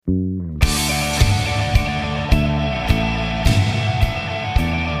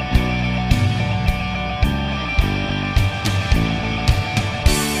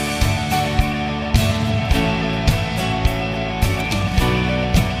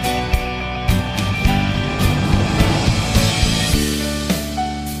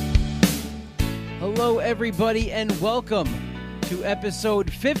everybody, and welcome to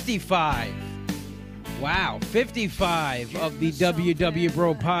episode 55. Wow, 55 of the WW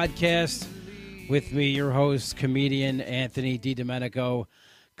Bro podcast. With me, your host, comedian Anthony DiDomenico,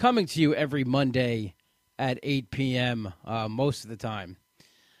 coming to you every Monday at 8 p.m. Most of the time.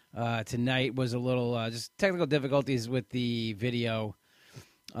 Tonight was a little just technical difficulties with the video,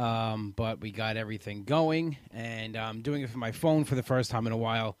 but we got everything going, and I'm doing it from my phone for the first time in a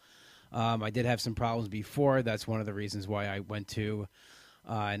while. I did have some problems before. That's one of the reasons why I went to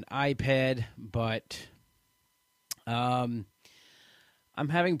an iPad, but I'm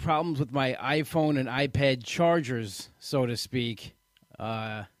having problems with my iPhone and iPad chargers, so to speak.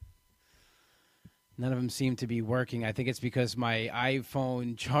 None of them seem to be working. I think it's because my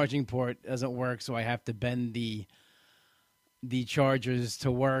iPhone charging port doesn't work, so I have to bend the chargers to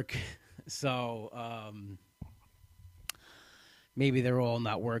work. So maybe they're all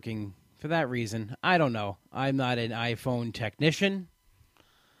not working for that reason. I don't know. I'm not an iPhone technician.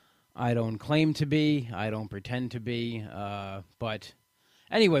 I don't claim to be. I don't pretend to be. But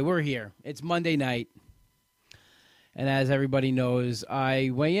anyway, we're here. It's Monday night. And as everybody knows, I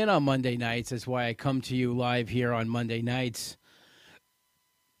weigh in on Monday nights. That's why I come to you live here on Monday nights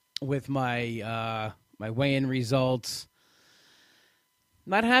with my my weigh-in results.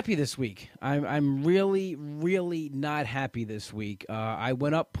 Not happy this week. I'm really, really not happy this week. I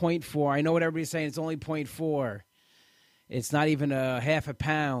went up 0.4. I know what everybody's saying. It's only 0.4. It's not even a half a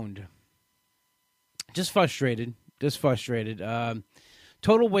pound. Just frustrated.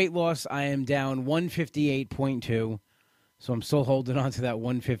 Total weight loss, I am down 158.2. So I'm still holding on to that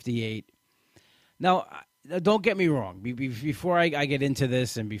 158. Now, don't get me wrong. Before I get into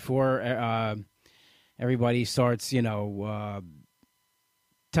this and before everybody starts,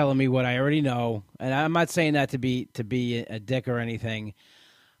 telling me what I already know, and I'm not saying that to be a dick or anything.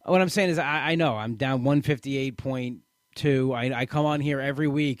 What I'm saying is I know I'm down 158.2. I come on here every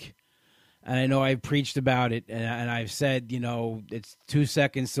week, and I know I've preached about it, and I've said, it's 2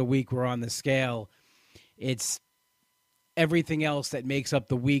 seconds a week we're on the scale. It's everything else that makes up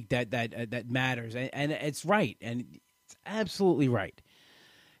the week that matters, and it's right, and it's absolutely right.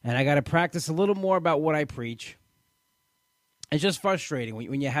 And I got to practice a little more about what I preach. It's just frustrating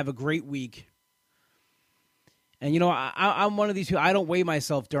when you have a great week. And, I'm one of these people, I don't weigh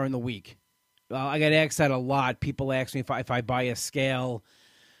myself during the week. I get asked that a lot. People ask me if I buy a scale,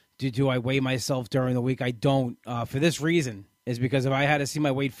 do I weigh myself during the week? I don't. For this reason, is because if I had to see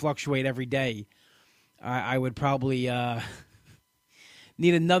my weight fluctuate every day, I would probably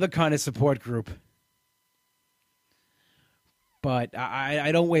need another kind of support group. But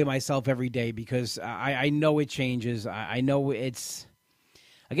I don't weigh myself every day because I know it changes. I know it's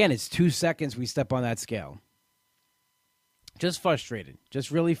 2 seconds we step on that scale. Just frustrated. Just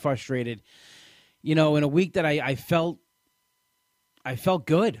really frustrated. In a week that I felt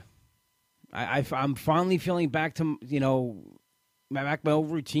good. I'm finally feeling back to, my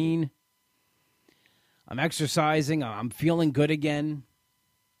old routine. I'm exercising. I'm feeling good again.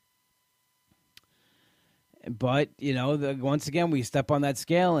 But, once again, we step on that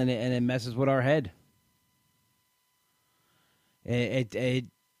scale and it messes with our head. It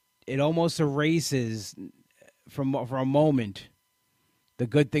almost erases for a moment the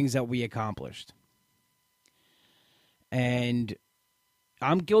good things that we accomplished. And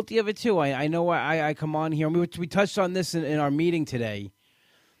I'm guilty of it too. I know I come on here. We touched on this in our meeting today.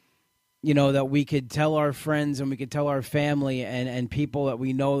 That we could tell our friends and we could tell our family and people that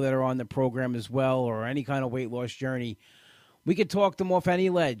we know that are on the program as well, or any kind of weight loss journey. We could talk them off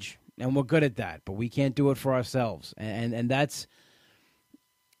any ledge, and we're good at that, but we can't do it for ourselves. And that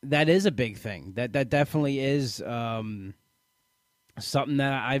is a big thing. That definitely is something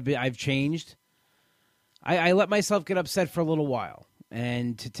that I've changed. I let myself get upset for a little while.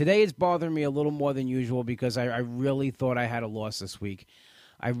 And today it's bothering me a little more than usual because I really thought I had a loss this week.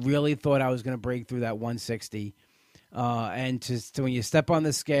 I really thought I was going to break through that 160. And to when you step on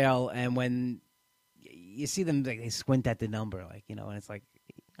the scale and when you see them, they squint at the number, and it's like,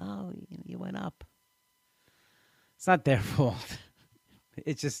 oh, you went up. It's not their fault.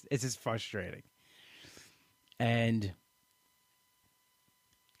 It's just frustrating. And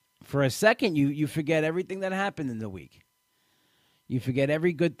for a second, you forget everything that happened in the week. You forget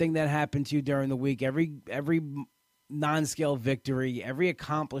every good thing that happened to you during the week, every non-scale victory, every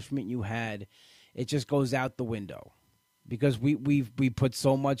accomplishment you had. It just goes out the window because we put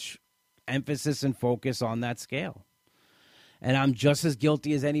so much emphasis and focus on that scale. And I'm just as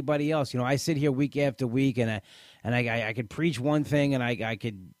guilty as anybody else. I sit here week after week, and I could preach one thing, and I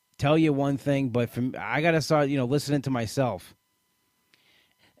could tell you one thing, but I got to start, listening to myself.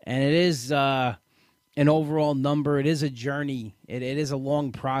 And it is an overall number. It is a journey. It is a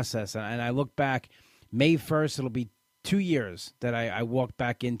long process. And I look back, May 1st, it'll be 2 years that I walked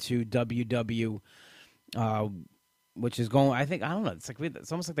back into WW, which is going, I don't know,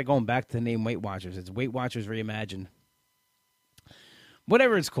 it's almost like they're going back to the name Weight Watchers. It's Weight Watchers Reimagined.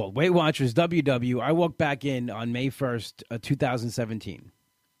 Whatever it's called, Weight Watchers, WW. I walked back in on May 1st, 2017.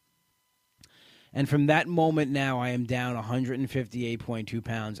 And from that moment now, I am down 158.2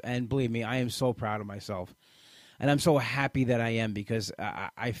 pounds. And believe me, I am so proud of myself. And I'm so happy that I am, because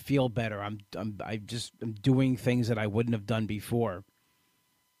I feel better. I'm doing things that I wouldn't have done before.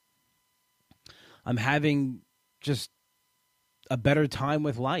 I'm having just a better time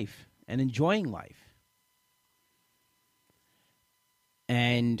with life and enjoying life.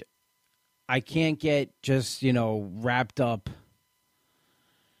 And I can't get just, wrapped up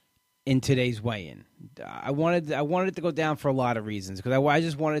in today's weigh-in. I wanted it to go down for a lot of reasons, because I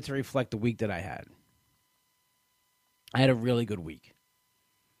just wanted to reflect the week that I had. I had a really good week.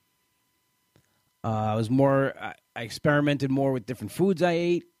 I experimented more with different foods I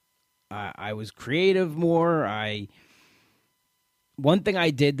ate. I was creative more. One thing I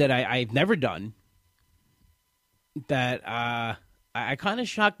did that I've never done, that I kind of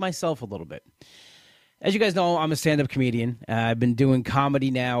shocked myself a little bit. As you guys know, I'm a stand-up comedian. I've been doing comedy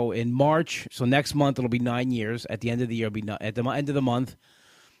now in March. So next month, it'll be 9 years. At the end of the year, at the end of the month,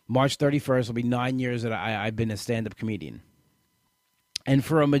 March 31st, will be 9 years that I've been a stand-up comedian. And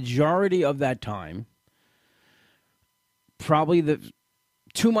for a majority of that time, probably the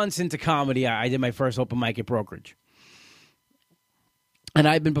 2 months into comedy, I did my first open mic at Brokerage. And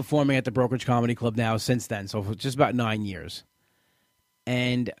I've been performing at the Brokerage Comedy Club now since then, so for just about 9 years.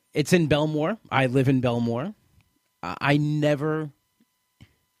 And it's in Belmore. I live in Belmore. I never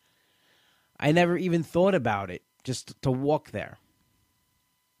even thought about it, just to walk there.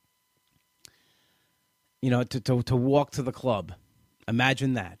 To walk to the club.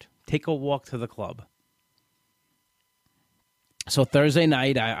 Imagine that. Take a walk to the club. So Thursday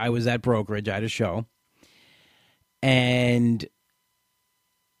night, I was at Brokerage. I had a show. And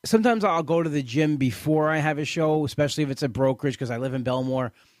sometimes I'll go to the gym before I have a show, especially if it's at Brokerage, because I live in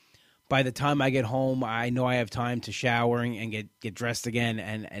Belmore. By the time I get home, I know I have time to shower and get dressed again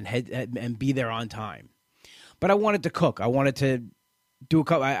and head and be there on time. But I wanted to cook. I wanted to do a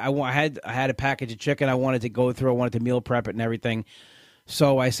couple. I had a package of chicken I wanted to go through. I wanted to meal prep it and everything.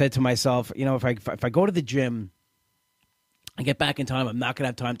 So I said to myself, if I go to the gym and get back in time, I'm not going to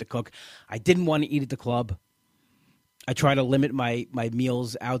have time to cook. I didn't want to eat at the club. I try to limit my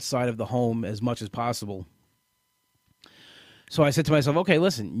meals outside of the home as much as possible. So I said to myself, okay,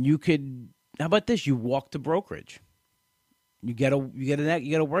 listen, how about this? You walk to Brokerage. You get a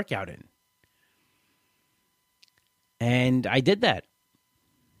workout in. And I did that.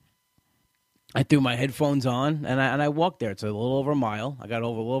 I threw my headphones on and I walked there. It's a little over a mile. I got a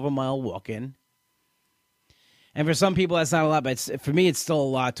little over a mile walk in. And for some people, that's not a lot, but for me, it's still a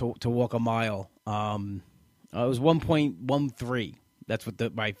lot to walk a mile. It was 1.13. That's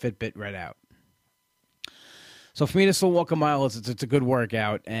what my Fitbit read out. So for me to still walk a mile, it's a good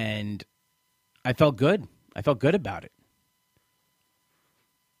workout, and I felt good. I felt good about it.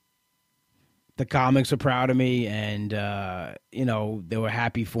 The comics were proud of me, and they were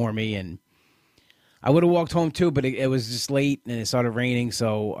happy for me, and I would have walked home too, but it was just late and it started raining,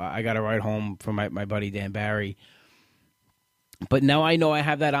 so I got a ride home from my buddy Dan Barry. But now I know I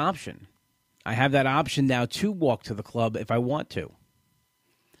have that option. I have that option now to walk to the club if I want to.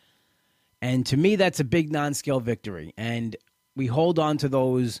 And to me, that's a big non-scale victory. And we hold on to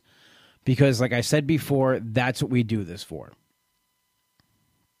those because, like I said before, that's what we do this for.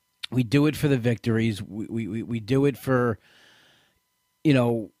 We do it for the victories. We do it for,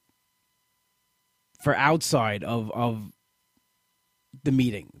 for outside of the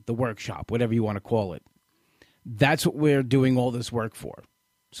meeting, the workshop, whatever you want to call it. That's what we're doing all this work for,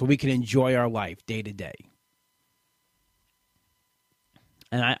 so we can enjoy our life day to day.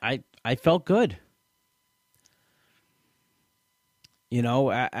 And I felt good.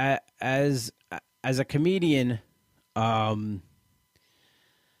 As a comedian,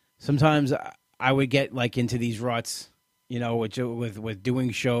 sometimes I would get into these ruts, with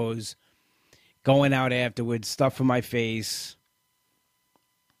doing shows, going out afterwards, stuff in my face,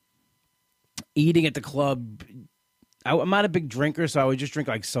 eating at the club. I'm not a big drinker, so I would just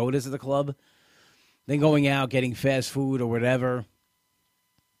drink sodas at the club. Then going out, getting fast food or whatever.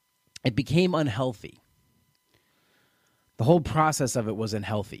 It became unhealthy. The whole process of it was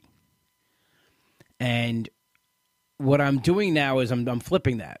unhealthy. And what I'm doing now is I'm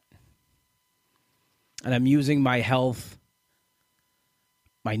flipping that. And I'm using my health,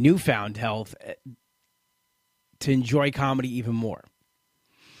 my newfound health, to enjoy comedy even more.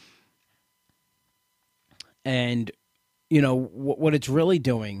 And, what it's really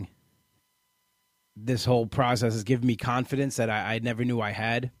doing, this whole process, is giving me confidence that I never knew I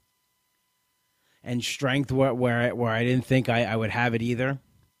had, and strength where I didn't think I would have it either.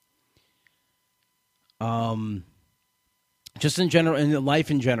 Just in general, in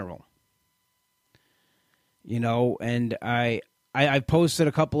life in general. And I posted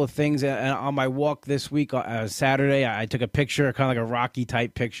a couple of things on my walk this week. Saturday, I took a picture, kind of like a Rocky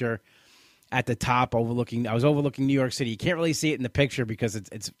type picture, at the top overlooking. I was overlooking New York City. You can't really see it in the picture because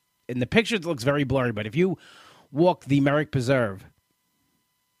it's in the picture. It looks very blurry. But if you walk the Merrick Preserve,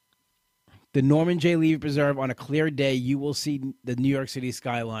 the Norman J. Levy Preserve, on a clear day, you will see the New York City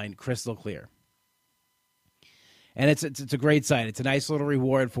skyline crystal clear. And it's a great sight. It's a nice little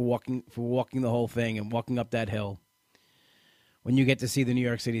reward for walking the whole thing and walking up that hill. When you get to see the New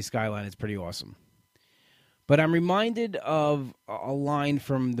York City skyline, it's pretty awesome. But I'm reminded of a line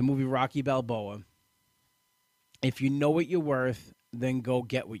from the movie Rocky Balboa. If you know what you're worth, then go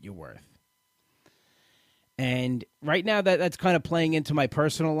get what you're worth. And right now, that's kind of playing into my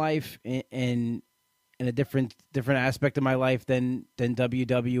personal life in a different aspect of my life than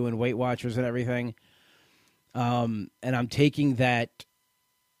WW and Weight Watchers and everything. And I'm taking that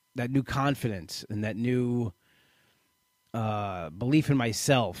new confidence and that new belief in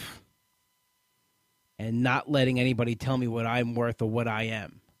myself, and not letting anybody tell me what I'm worth or what I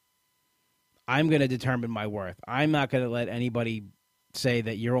am. I'm going to determine my worth. I'm not going to let anybody say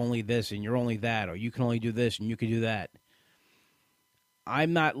that you're only this and you're only that, or you can only do this and you can do that.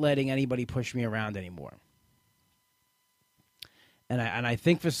 I'm not letting anybody push me around anymore. And I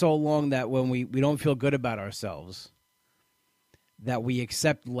think for so long that when we don't feel good about ourselves, that we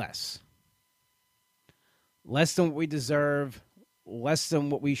accept less than what we deserve, less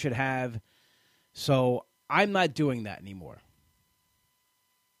than what we should have. So I'm not doing that anymore.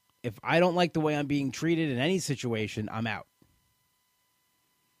 If I don't like the way I'm being treated in any situation, I'm out.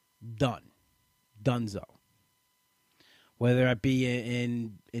 Done. Donezo. Whether it be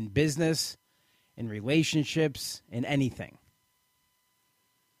in business, in relationships, in anything.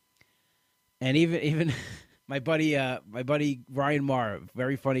 And even my buddy Ryan Marr,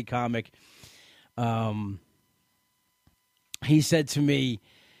 very funny comic, he said to me,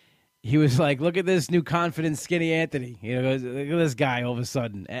 he was like, "Look at this new confident skinny Anthony. Look at this guy all of a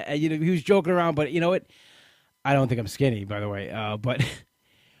sudden." And, he was joking around, but you know what? I don't think I'm skinny, by the way. But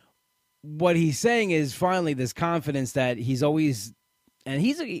what he's saying is finally this confidence that he's always, and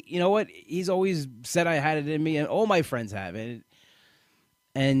he's, he's always said I had it in me, and all my friends have it.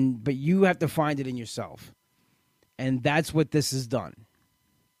 But you have to find it in yourself, and that's what this has done.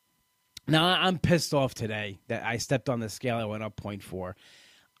 Now I'm pissed off today that I stepped on the scale. I went up 0.4.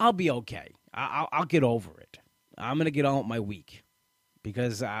 I'll be okay. I'll get over it. I'm going to get on with my week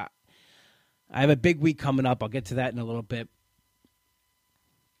because I have a big week coming up. I'll get to that in a little bit.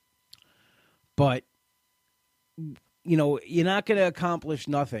 But, you're not going to accomplish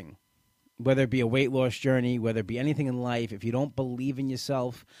nothing, whether it be a weight loss journey, whether it be anything in life, if you don't believe in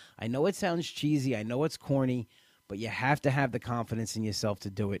yourself. I know it sounds cheesy. I know it's corny, but you have to have the confidence in yourself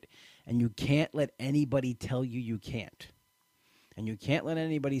to do it. And you can't let anybody tell you can't. And you can't let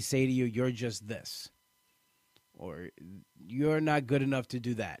anybody say to you, you're just this. Or you're not good enough to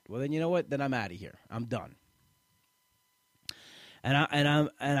do that. Well, then you know what? Then I'm out of here. I'm done. And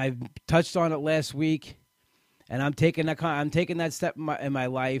I touched on it last week, and I'm taking that step in my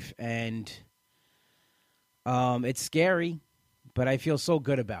life, and it's scary, but I feel so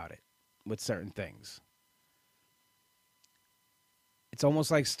good about it with certain things. It's almost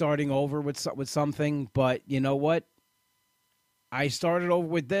like starting over with something, but you know what? I started over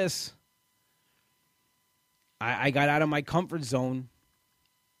with this. I got out of my comfort zone.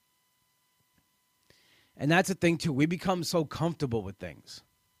 And that's the thing, too. We become so comfortable with things.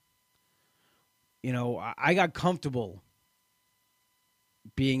 I got comfortable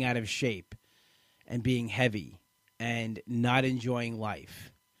being out of shape and being heavy and not enjoying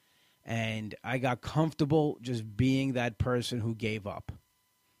life. And I got comfortable just being that person who gave up.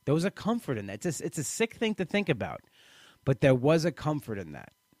 There was a comfort in that. It's a sick thing to think about. But there was a comfort in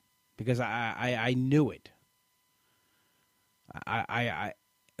that because I knew it.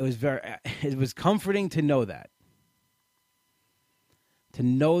 It was comforting to know that. To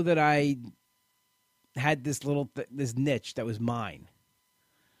know that I had this this niche that was mine.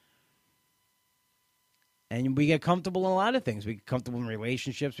 And we get comfortable in a lot of things. We get comfortable in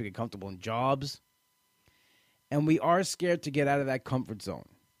relationships. We get comfortable in jobs. And we are scared to get out of that comfort zone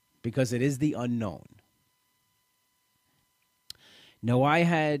because it is the unknown. No, I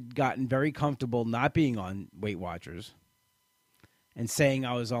had gotten very comfortable not being on Weight Watchers and saying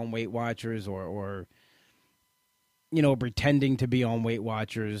I was on Weight Watchers or pretending to be on Weight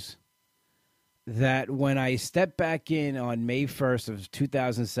Watchers, that when I stepped back in on May 1st of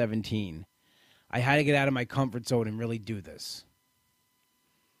 2017, I had to get out of my comfort zone and really do this.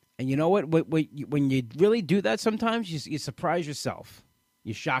 And you know what? When you really do that, sometimes you surprise yourself.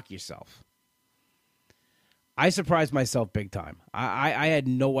 You shock yourself. I surprised myself big time. I had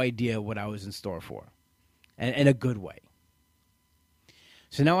no idea what I was in store for, and in a good way.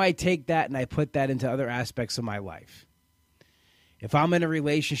 So now I take that and I put that into other aspects of my life. If I'm in a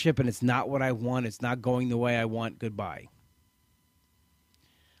relationship and it's not what I want, it's not going the way I want, goodbye.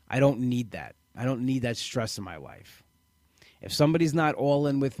 I don't need that. I don't need that stress in my life. If somebody's not all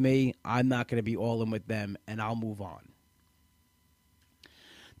in with me, I'm not going to be all in with them, and I'll move on.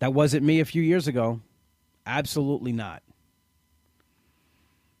 That wasn't me a few years ago. Absolutely not.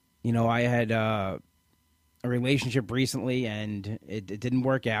 I had a relationship recently, and it didn't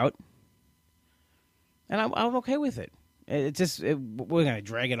work out. And I'm okay with it. We're going to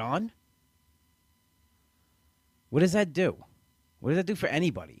drag it on? What does that do? What does that do for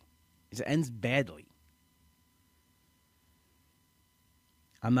anybody? It ends badly.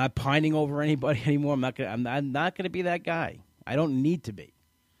 I'm not pining over anybody anymore. I'm not going to be that guy. I don't need to be.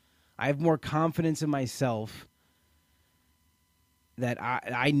 I have more confidence in myself that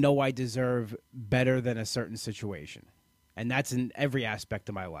I know I deserve better than a certain situation. And that's in every aspect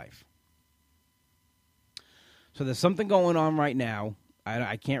of my life. So there's something going on right now.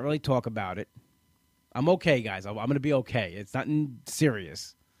 I can't really talk about it. I'm okay, guys. I'm going to be okay. It's nothing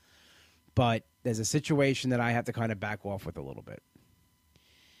serious. But there's a situation that I have to kind of back off with a little bit.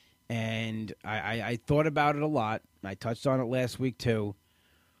 And I thought about it a lot. I touched on it last week too.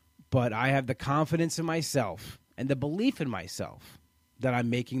 But I have the confidence in myself and the belief in myself that I'm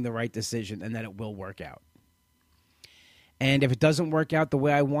making the right decision and that it will work out. And if it doesn't work out the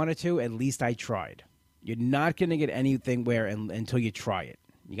way I want it to, at least I tried. You're not going to get anything until you try it.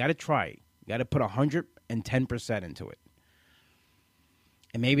 You got to try it. You got to put 110% into it.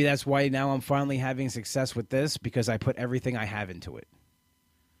 And maybe that's why now I'm finally having success with this, because I put everything I have into it.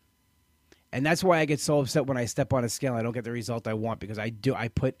 And that's why I get so upset when I step on a scale and I don't get the result I want, because I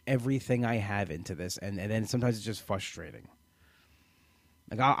put everything I have into this, and then sometimes it's just frustrating.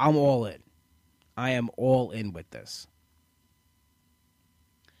 Like, I'm all in. I am all in with this.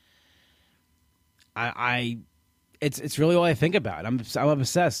 It's really all I think about. I'm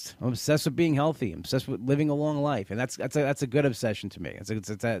obsessed. I'm obsessed with being healthy. I'm obsessed with living a long life, and that's a good obsession to me. That's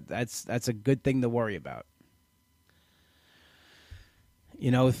a good thing to worry about.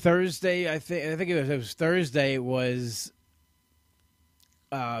 Thursday, I think it was Thursday, was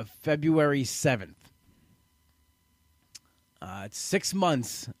February 7th. It's 6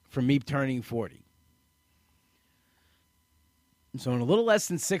 months from me turning 40. So in a little less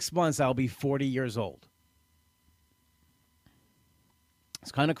than 6 months, I'll be 40 years old.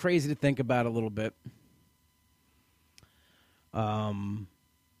 It's kind of crazy to think about a little bit.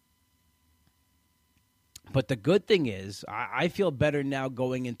 But the good thing is, I feel better now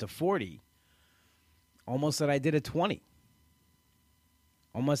going into 40, almost that I did at 20.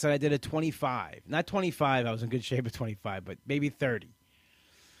 Almost that I did at 25. Not 25, I was in good shape at 25, but maybe 30.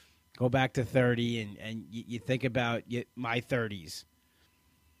 Go back to 30, and you think about my 30s.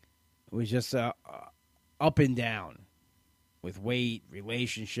 It was just up and down with weight,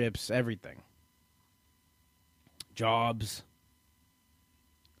 relationships, everything. Jobs.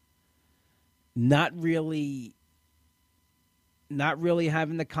 Not really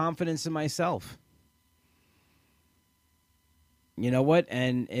having the confidence in myself. You know what?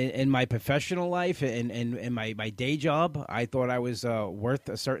 And in my professional life and in my day job, I thought I was worth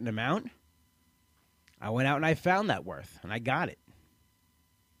a certain amount. I went out and I found that worth, and I got it.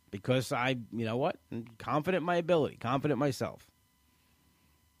 Because I'm confident in my ability, confident in myself.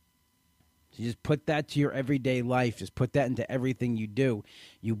 So you just put that to your everyday life. Just put that into everything you do.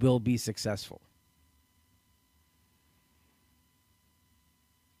 You will be successful.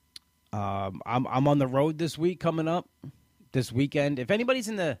 I'm on the road this week coming up. This weekend. If anybody's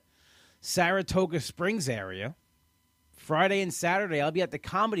in the Saratoga Springs area, Friday and Saturday, I'll be at the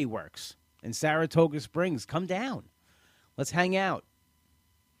Comedy Works in Saratoga Springs. Come down. Let's hang out.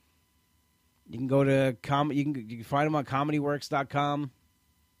 You can go to you can find them on comedyworks.com.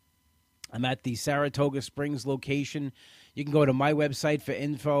 I'm at the Saratoga Springs location. You can go to my website for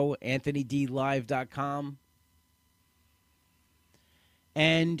info, anthonydlive.com.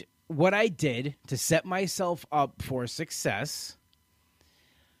 And what I did to set myself up for success,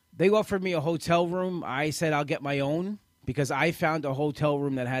 they offered me a hotel room. I said I'll get my own. because I found a hotel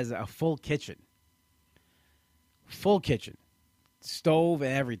room that has a full kitchen, stove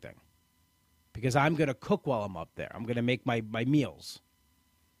and everything, because I'm going to cook while I'm up there. I'm going to make my meals.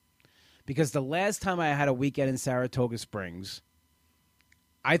 Because the last time I had a weekend in Saratoga Springs,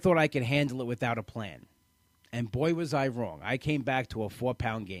 I thought I could handle it without a plan. And boy, was I wrong. I came back to a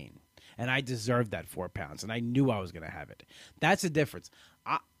 4-pound gain. And I deserved that 4 pounds. And I knew I was going to have it. That's the difference.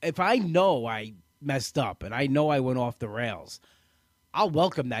 If I know I messed up and I know I went off the rails, I'll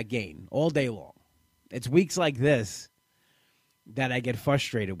welcome that gain all day long. It's weeks like this that I get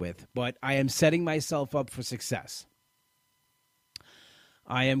frustrated with. But I am setting myself up for success.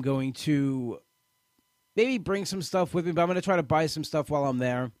 I am going to maybe bring some stuff with me, but I'm going to try to buy some stuff while I'm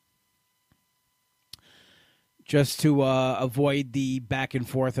there, just to avoid the back and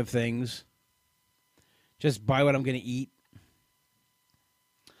forth of things. Just buy what I'm going to eat.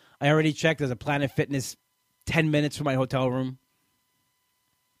 I already checked. There's a Planet Fitness 10 minutes from my hotel room.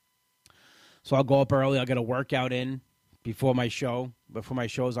 So I'll go up early. I'll get a workout in before my show. Before my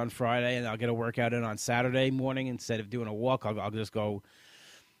show's on Friday, and I'll get a workout in on Saturday morning. Instead of doing a walk, I'll just go.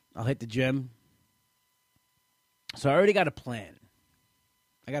 I'll hit the gym. So I already got a plan.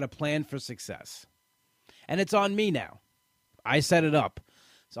 I got a plan for success. And it's on me now. I set it up.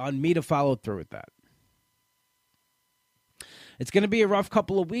 It's on me to follow through with that. It's going to be a rough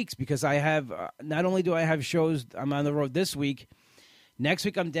couple of weeks because I have, not only do I have shows, I'm on the road this week. Next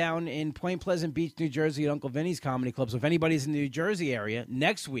week I'm down in Point Pleasant Beach, New Jersey at Uncle Vinny's Comedy Club. So if anybody's in the New Jersey area,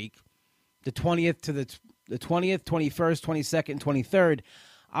 next week, the 20th to the 20th, 21st, 22nd, and 23rd,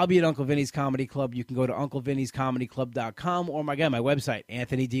 I'll be at Uncle Vinny's Comedy Club. You can go to unclevinny'scomedyclub.com or my website,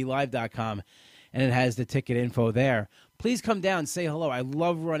 anthonydlive.com, and it has the ticket info there. Please come down, say hello. I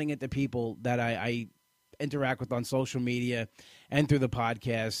love running into people that I interact with on social media and through the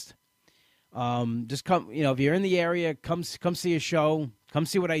podcast. Just come, if you're in the area, come see a show. Come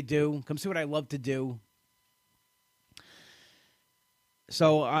see what I do. Come see what I love to do.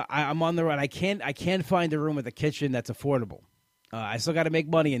 So I'm on the road. I can't find a room with a kitchen that's affordable. I still got to make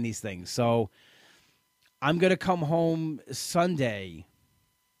money in these things. So I'm going to come home Sunday,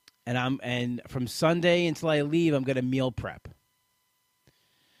 and from Sunday until I leave, I'm going to meal prep.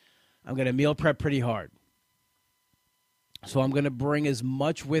 I'm going to meal prep pretty hard. So I'm going to bring as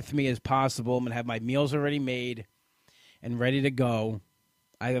much with me as possible. I'm going to have my meals already made and ready to go.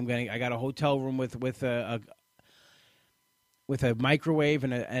 I got a hotel room with a microwave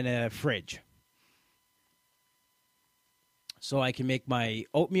and a fridge. So I can make my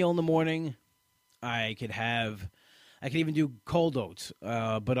oatmeal in the morning. I could even do cold oats,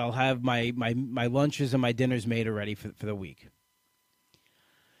 but I'll have my lunches and my dinners made already for the week.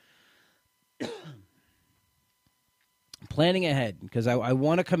 Planning ahead, because I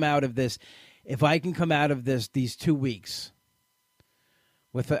want to come out of this. If I can come out of these 2 weeks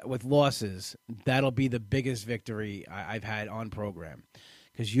with losses, that'll be the biggest victory I've had on program.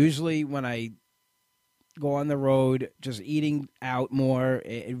 Because usually when I go on the road, just eating out more,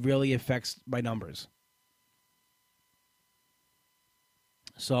 it really affects my numbers.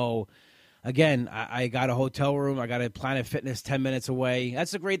 So, again, I got a hotel room. I got a Planet Fitness 10 minutes away.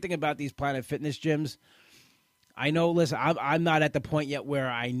 That's the great thing about these Planet Fitness gyms. I know, listen, I'm not at the point yet where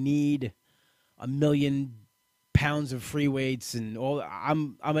I need 1 million pounds of free weights and all.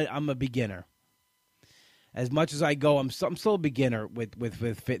 I'm a beginner. As much as I go, I'm still a beginner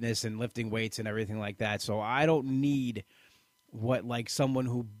with fitness and lifting weights and everything like that. So I don't need what like someone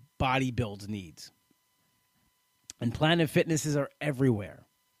who bodybuilds needs. And Planet Fitnesses are everywhere.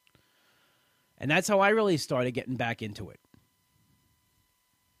 And that's how I really started getting back into it.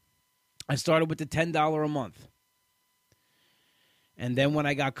 I started with the $10 a month. And then when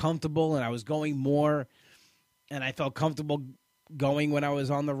I got comfortable and I was going more and I felt comfortable going when I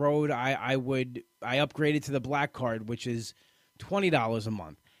was on the road, I upgraded to the Black Card, which is $20 a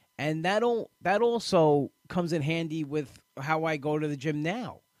month. And that also comes in handy with how I go to the gym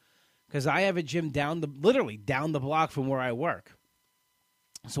now. Because I have a gym literally down the block from where I work.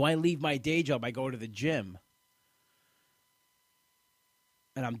 So I leave my day job, I go to the gym.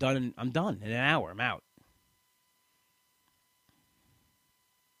 And I'm done in an hour. I'm out.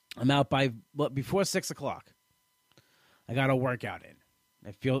 I'm out before 6 o'clock. I got a workout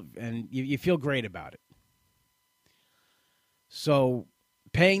in. You feel great about it. So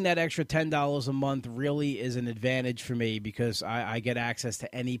paying that extra $10 a month really is an advantage for me because I get access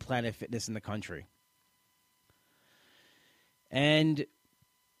to any Planet Fitness in the country. And,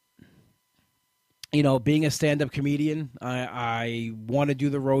 being a stand-up comedian, I want to do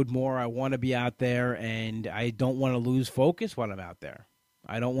the road more. I want to be out there, and I don't want to lose focus when I'm out there.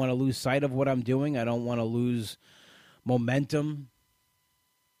 I don't want to lose sight of what I'm doing. I don't want to lose momentum,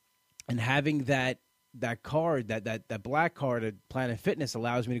 and having that card, that black card at Planet Fitness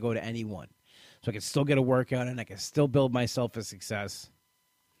allows me to go to anyone. So I can still get a workout and I can still build myself a success.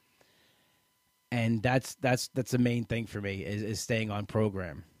 And that's the main thing for me is staying on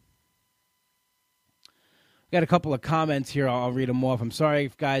program. Got a couple of comments here. I'll read them off. I'm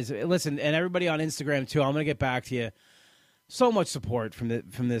sorry, guys. Listen, and everybody on Instagram too. I'm going to get back to you. So much support from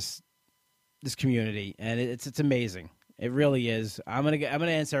this community, and it's amazing. It really is. I'm gonna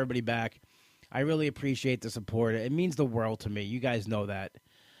answer everybody back. I really appreciate the support. It means the world to me. You guys know that.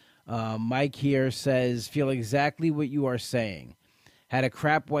 Mike here says, feel exactly what you are saying. Had a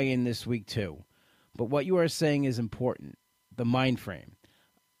crap weigh-in this week too, but what you are saying is important. The mind frame.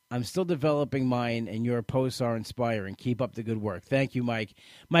 I'm still developing mine, and your posts are inspiring. Keep up the good work. Thank you, Mike.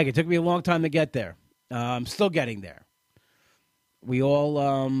 Mike, it took me a long time to get there. I'm still getting there. We all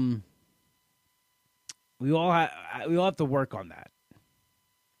have to work on that,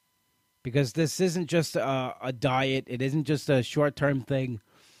 because this isn't just a diet. It isn't just a short-term thing.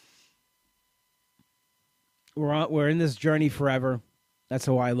 We're in this journey forever. That's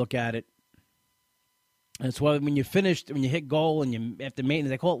how I look at it. And it's why when you hit goal and you have to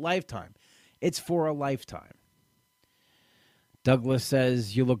maintenance, they call it lifetime. It's for a lifetime. Douglas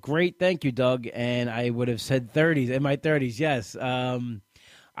says, you look great. Thank you, Doug. And I would have said 30s, in my 30s, yes.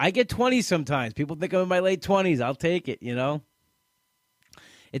 I get 20s sometimes. People think I'm in my late 20s. I'll take it, you know.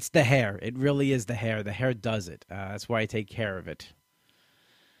 It's the hair. It really is the hair. The hair does it. That's why I take care of it.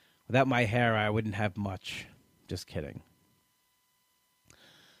 Without my hair, I wouldn't have much. Just kidding.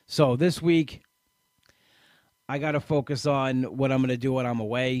 So this week, I got to focus on what I'm going to do when I'm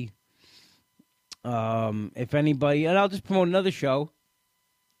away. If anybody, and I'll just promote another show.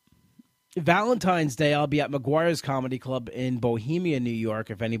 Valentine's Day, I'll be at McGuire's Comedy Club in Bohemia, New York.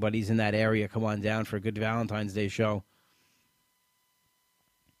 If anybody's in that area, come on down for a good Valentine's Day show.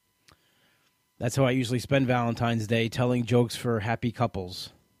 That's how I usually spend Valentine's Day, telling jokes for happy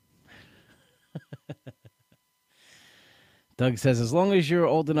couples. Doug says, as long as you're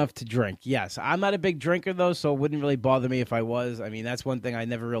old enough to drink. Yes, I'm not a big drinker, though, so it wouldn't really bother me if I was. I mean, that's one thing I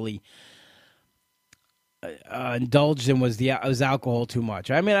never really indulged in was alcohol too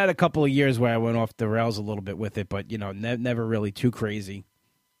much. I mean, I had a couple of years where I went off the rails a little bit with it, but, you know, never really too crazy.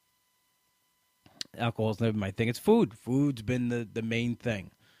 Alcohol's never been my thing. It's food. Food's been the main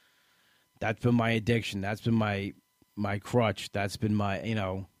thing. That's been my addiction. That's been my crutch. That's been my, you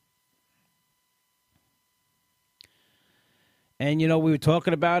know. And, you know, we were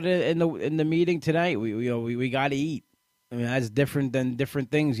talking about it in the meeting tonight. We got to eat. I mean, that's different than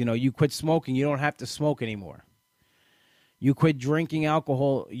different things. You know, you quit smoking, you don't have to smoke anymore. You quit drinking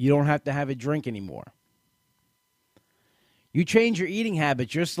alcohol, you don't have to have a drink anymore. You change your eating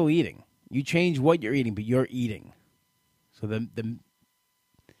habits, you're still eating. You change what you're eating, but you're eating. So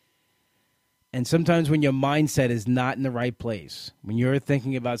and sometimes when your mindset is not in the right place, when you're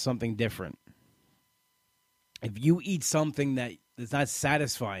thinking about something different, if you eat something that is not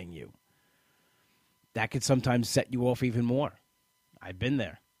satisfying you, that could sometimes set you off even more. I've been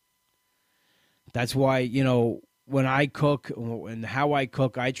there. That's why, you know, when I cook and how I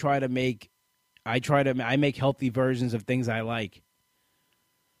cook, I make healthy versions of things I like.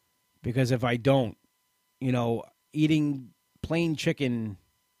 Because if I don't, you know, eating plain chicken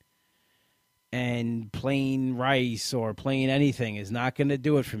and plain rice or plain anything is not going to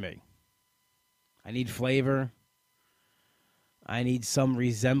do it for me. I need flavor. I need some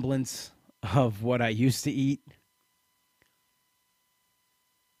resemblance of what I used to eat.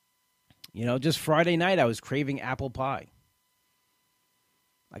 You know, just Friday night I was craving apple pie.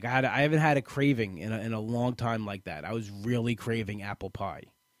 Like I haven't had a craving in a long time like that. I was really craving apple pie.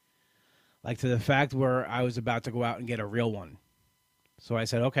 Like to the fact where I was about to go out and get a real one. So I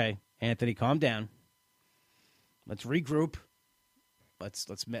said, okay, Anthony, calm down. Let's regroup. Let's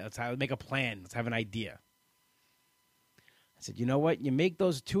make a plan. Let's have an idea. I said, you know what? You make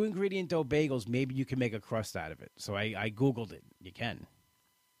those 2-ingredient dough bagels, maybe you can make a crust out of it. So I Googled it. You can.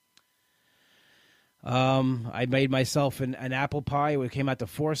 I made myself an apple pie. It came out to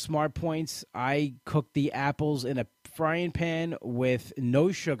 4 smart points. I cooked the apples in a frying pan with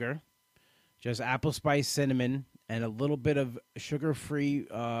no sugar, just apple spice, cinnamon, and a little bit of sugar-free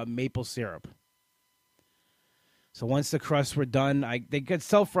maple syrup. So once the crusts were done, they get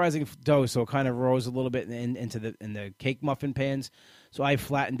self-rising dough, so it kind of rose a little bit into the cake muffin pans. So I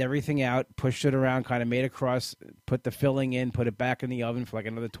flattened everything out, pushed it around, kind of made a crust, put the filling in, put it back in the oven for like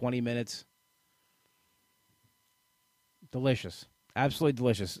another 20 minutes. Delicious. Absolutely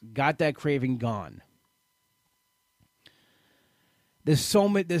delicious. Got that craving gone. There's so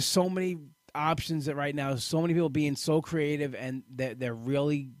many options that right now. So many people being so creative, and they're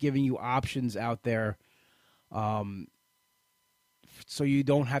really giving you options out there, so you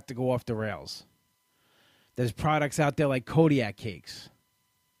don't have to go off the rails. There's products out there like Kodiak cakes.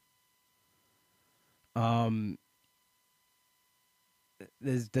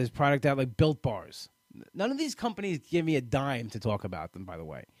 There's product out like Built Bars. None of these companies give me a dime to talk about them, by the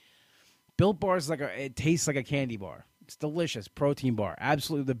way. Built Bars it tastes like a candy bar. It's delicious. Protein bar.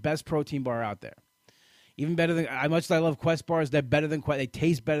 Absolutely the best protein bar out there. Even better than, as much as I love Quest bars, they're better than Quest. They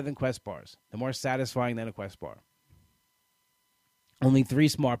taste better than Quest bars. They're more satisfying than a Quest bar. Only 3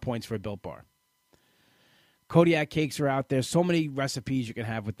 smart points for a Built Bar. Kodiak cakes are out there. So many recipes you can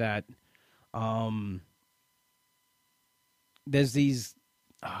have with that. There's these,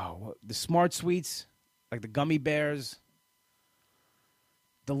 the Smart Sweets, like the gummy bears.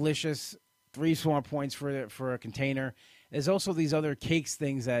 Delicious. 3 smart points for a container. There's also these other cakes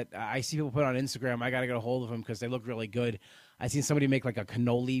things that I see people put on Instagram. I got to get a hold of them because they look really good. I seen somebody make like a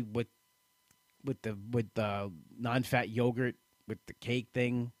cannoli with the non-fat yogurt with the cake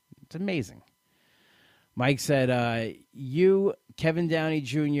thing. It's amazing. Mike said, you, Kevin Downey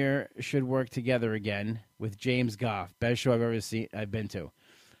Jr. should work together again with James Goff. Best show I've been to.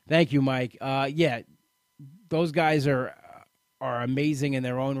 Thank you, Mike. Yeah, those guys are amazing in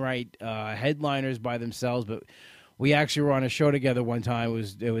their own right, headliners by themselves. But we actually were on a show together one time.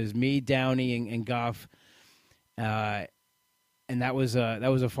 It was me, Downey, and Goff, and that was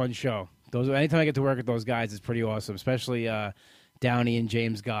a fun show. Anytime I get to work with those guys, it's pretty awesome. Especially Downey and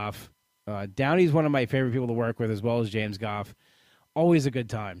James Goff. Downey's one of my favorite people to work with, as well as James Goff. Always a good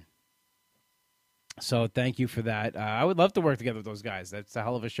time. So thank you for that. I would love to work together with those guys. That's a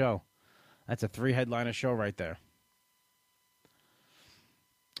hell of a show. That's a 3-headliner show right there.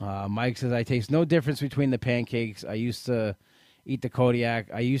 Mike says, I taste no difference between the pancakes. I used to eat the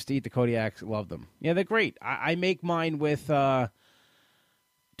Kodiak. Love them. Yeah, they're great. I make mine with 20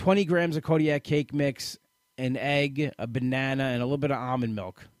 grams of Kodiak cake mix, an egg, a banana, and a little bit of almond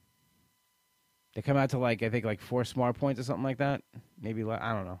milk. They come out to I think 4 smart points or something like that. Maybe,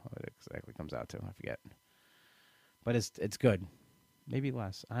 I don't know what it exactly comes out to. I forget. But it's good. Maybe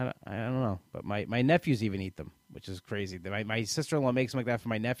less. I don't know. But my nephews even eat them, which is crazy. My sister-in-law makes them like that for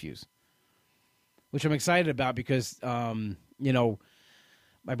my nephews, which I'm excited about because, my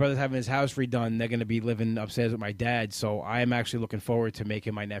brother's having his house redone. They're going to be living upstairs with my dad. So I am actually looking forward to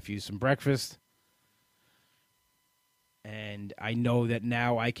making my nephews some breakfast. And I know that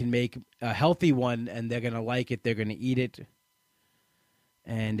now I can make a healthy one, and they're going to like it. They're going to eat it.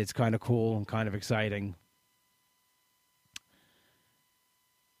 And it's kind of cool and kind of exciting.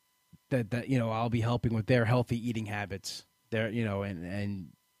 That I'll be helping with their healthy eating habits. They're and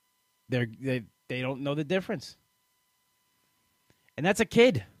they don't know the difference. And that's a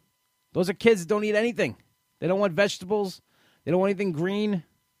kid. Those are kids that don't eat anything. They don't want vegetables. They don't want anything green.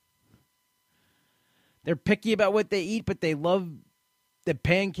 They're picky about what they eat, but they love the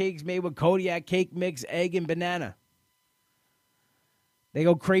pancakes made with Kodiak cake mix, egg, and banana. They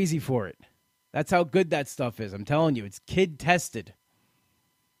go crazy for it. That's how good that stuff is. I'm telling you, it's kid tested.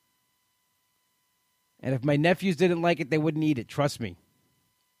 And if my nephews didn't like it, they wouldn't eat it. Trust me.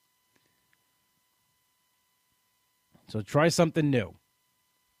 So try something new.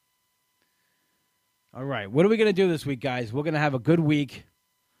 All right. What are we going to do this week, guys? We're going to have a good week.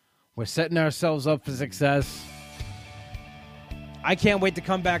 We're setting ourselves up for success. I can't wait to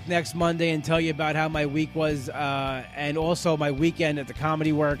come back next Monday and tell you about how my week was and also my weekend at the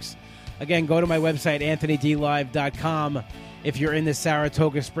Comedy Works. Again, go to my website, anthonydlive.com. If you're in the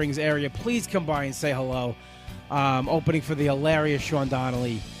Saratoga Springs area, please come by and say hello. Opening for the hilarious Sean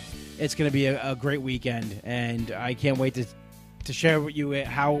Donnelly. It's going to be a great weekend, and I can't wait to share with you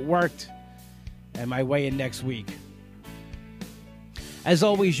how it worked and my way in next week. As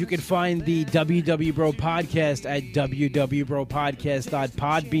always, you can find the WW Bro Podcast at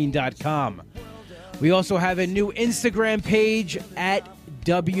www.bropodcast.podbean.com. We also have a new Instagram page at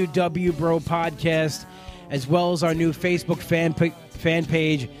WW Bro Podcast, as well as our new Facebook fan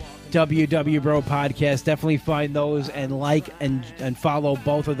page, WW Bro Podcast. Definitely find those and like and follow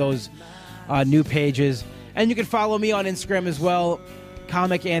both of those new pages. And you can follow me on Instagram as well,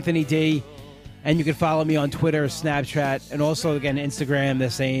 Comic Anthony D. And you can follow me on Twitter, Snapchat, and also, again, Instagram,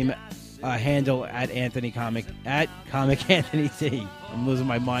 the same handle at Comic Anthony D. I'm losing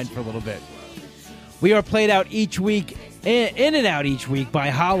my mind for a little bit. We are played out each week, in and out each week, by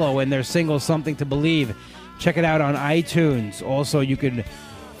Hollow and their single, Something to Believe. Check it out on iTunes. Also, you can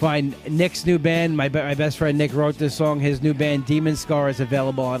Find Nick's new band. My best friend Nick wrote this song. His new band, Demon Scar, is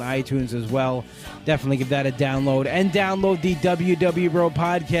available on iTunes as well. Definitely give that a download. And download the WW Bro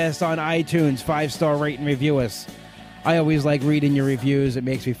podcast on iTunes. 5-star rate and review us. I always like reading your reviews. It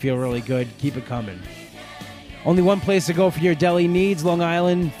makes me feel really good. Keep it coming. Only one place to go for your deli needs, Long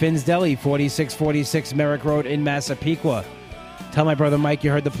Island, Finn's Deli, 4646 Merrick Road in Massapequa. Tell my brother Mike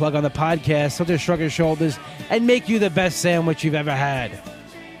you heard the plug on the podcast. He'll just shrug his shoulders and make you the best sandwich you've ever had.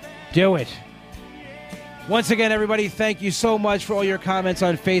 Do it. Once again, everybody, thank you so much for all your comments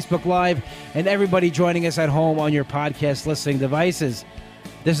on Facebook Live and everybody joining us at home on your podcast listening devices.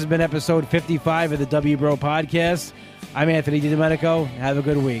 This has been episode 55 of the W Bro Podcast. I'm Anthony DiDomenico. Have a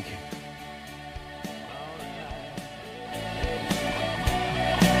good week.